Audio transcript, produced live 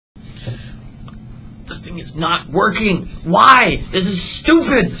thing is not working. Why? This is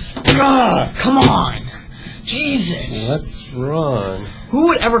stupid. Ugh, come on. Jesus. What's wrong? Who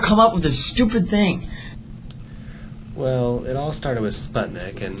would ever come up with this stupid thing? Well, it all started with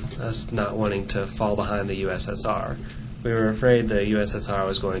Sputnik and us not wanting to fall behind the USSR. We were afraid the USSR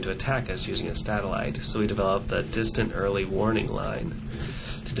was going to attack us using a satellite, so we developed the Distant Early Warning Line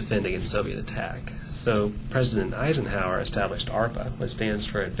to defend against Soviet attack. So President Eisenhower established ARPA, which stands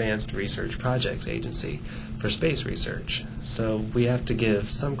for Advanced Research Projects Agency, for space research. So we have to give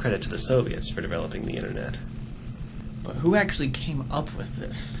some credit to the Soviets for developing the Internet. But who actually came up with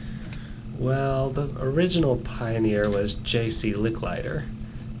this? Well, the original pioneer was J.C. Licklider.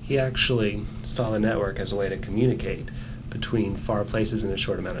 He actually saw the network as a way to communicate between far places in a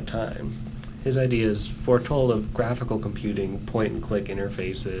short amount of time. His ideas foretold of graphical computing, point-and-click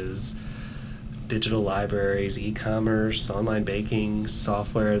interfaces, digital libraries, e-commerce, online baking,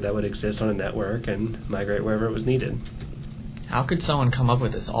 software that would exist on a network and migrate wherever it was needed. How could someone come up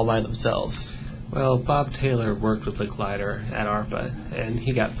with this all by themselves? Well, Bob Taylor worked with Licklider at ARPA, and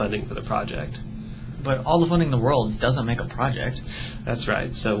he got funding for the project. But all the funding in the world doesn't make a project. That's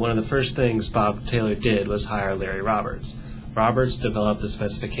right. So one of the first things Bob Taylor did was hire Larry Roberts. Roberts developed the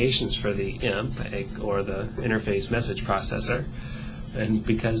specifications for the IMP, or the Interface Message Processor, and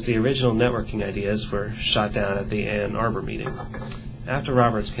because the original networking ideas were shot down at the Ann Arbor meeting. After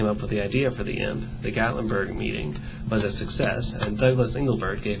Roberts came up with the idea for the IMP, the Gatlinburg meeting was a success, and Douglas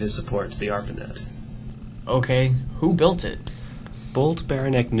Engelbart gave his support to the ARPANET. Okay, who built it? Bolt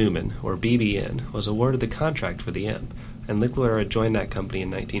Beranek Newman, or BBN, was awarded the contract for the IMP, and Licklider joined that company in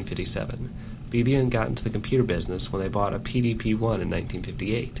 1957. BBN got into the computer business when they bought a PDP-1 in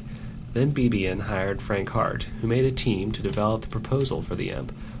 1958. Then BBN hired Frank Hart, who made a team to develop the proposal for the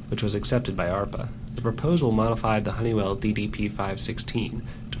IMP, which was accepted by ARPA. The proposal modified the Honeywell DDP-516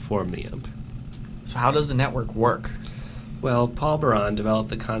 to form the IMP. So how does the network work? Well, Paul Baran developed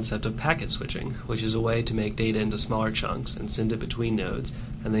the concept of packet switching, which is a way to make data into smaller chunks and send it between nodes,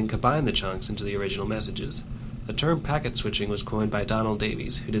 and then combine the chunks into the original messages. The term packet switching was coined by Donald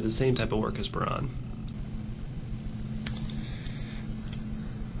Davies, who did the same type of work as Baran.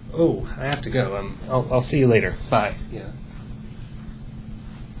 Oh, I have to go. I'll see you later. Bye. Yeah.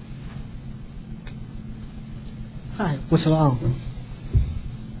 Hi, what's wrong?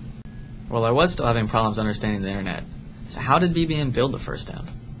 Well, I was still having problems understanding the internet. So how did BBN build the first IMP?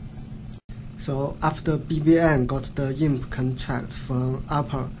 So after BBN got the IMP contract from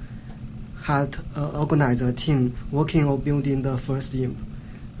ARPA, had organized a team working on building the first IMP.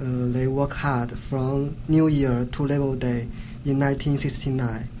 They worked hard from New Year to Labor Day in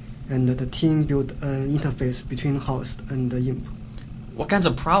 1969, and the team built an interface between host and the IMP. What kinds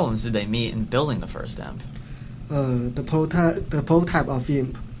of problems did they meet in building the first IMP? The prototype of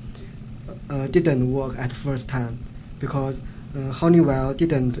IMP didn't work at first time because Honeywell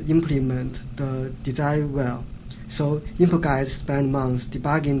didn't implement the design well. So IMP guys spent months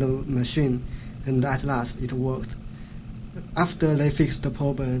debugging the machine, and at last it worked. After they fixed the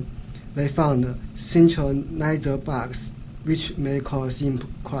problem, they found synchronizer bugs, which may cause IMP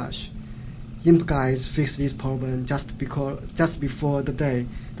crash. IMP guys fixed this problem just before the day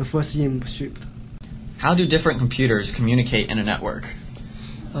the first IMP shipped. How do different computers communicate in a network?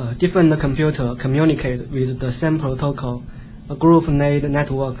 Different computers communicate with the same protocol. A group named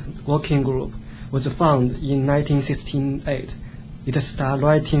Network Working Group was founded in 1968. It started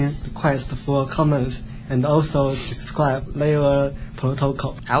writing requests for comments and also described layer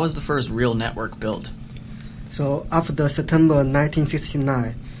protocol. How was the first real network built? So after September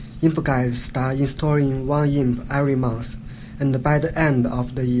 1969, IMP guys start installing one IMP every month, and by the end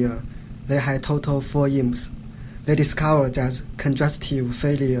of the year, they had total 4 IMPs. They discovered that congestive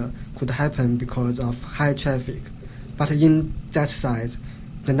failure could happen because of high traffic, but in that size,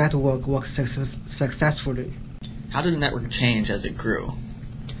 the network worked successfully. How did the network change as it grew?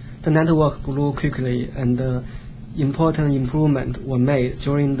 The network grew quickly, and important improvements were made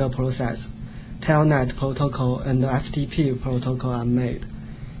during the process. Telnet protocol and the FTP protocol are made.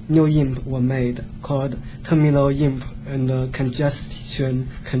 New IMP were made, called terminal IMP, and the congestion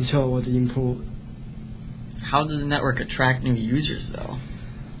control was improved. How did the network attract new users,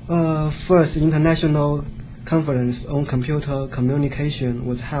 though? First international conference on computer communication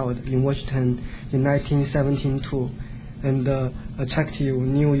was held in Washington in 1972 and attracted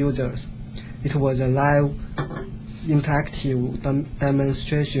new users. It was a live, interactive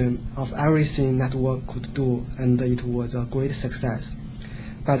demonstration of everything network could do, and it was a great success.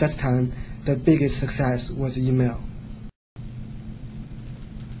 By that time, the biggest success was email.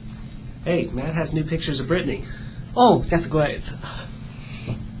 Hey, Matt has new pictures of Brittany. Oh, that's great.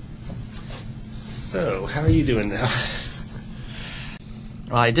 So, how are you doing now?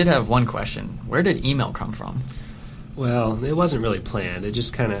 Well, I did have one question. Where did email come from? Well, it wasn't really planned. It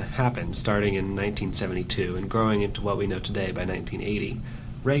just kind of happened, starting in 1972 and growing into what we know today by 1980.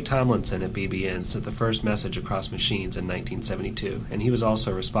 Ray Tomlinson at BBN sent the first message across machines in 1972, and he was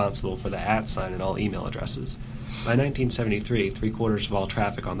also responsible for the @ sign in all email addresses. By 1973, 3/4 of all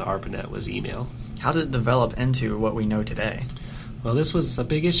traffic on the ARPANET was email. How did it develop into what we know today? Well, this was a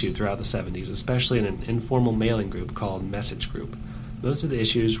big issue throughout the 70s, especially in an informal mailing group called Message Group. Most of the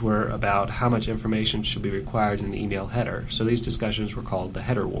issues were about how much information should be required in an email header, so these discussions were called the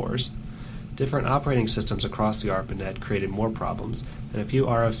header wars. Different operating systems across the ARPANET created more problems, and a few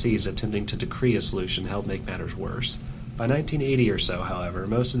RFCs attempting to decree a solution helped make matters worse. By 1980 or so, however,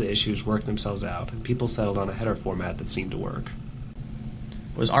 most of the issues worked themselves out, and people settled on a header format that seemed to work.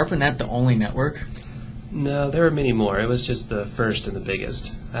 Was ARPANET the only network? No, there were many more. It was just the first and the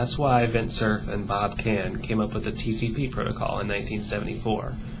biggest. That's why Vint Cerf and Bob Kahn came up with the TCP protocol in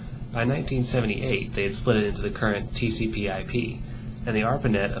 1974. By 1978, they had split it into the current TCP/IP, and the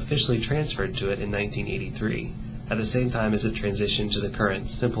ARPANET officially transferred to it in 1983, at the same time as it transitioned to the current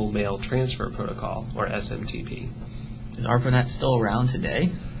Simple Mail Transfer Protocol, or SMTP. Is ARPANET still around today?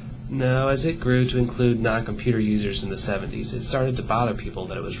 No, as it grew to include non-computer users in the 70s, it started to bother people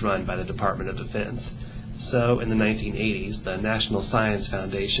that it was run by the Department of Defense. So, in the 1980s, the National Science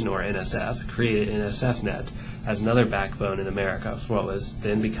Foundation, or NSF, created NSFNet as another backbone in America for what was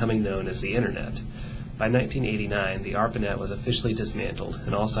then becoming known as the Internet. By 1989, the ARPANET was officially dismantled,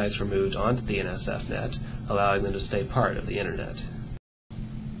 and all sites were moved onto the NSFNet, allowing them to stay part of the Internet.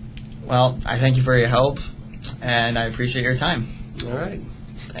 Well, I thank you for your help, and I appreciate your time. All right.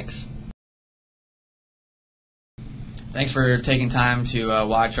 Thanks. Thanks for taking time to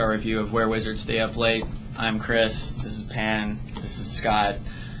watch our review of Where Wizards Stay Up Late. I'm Chris. This is Pan. This is Scott.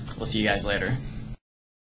 We'll see you guys later.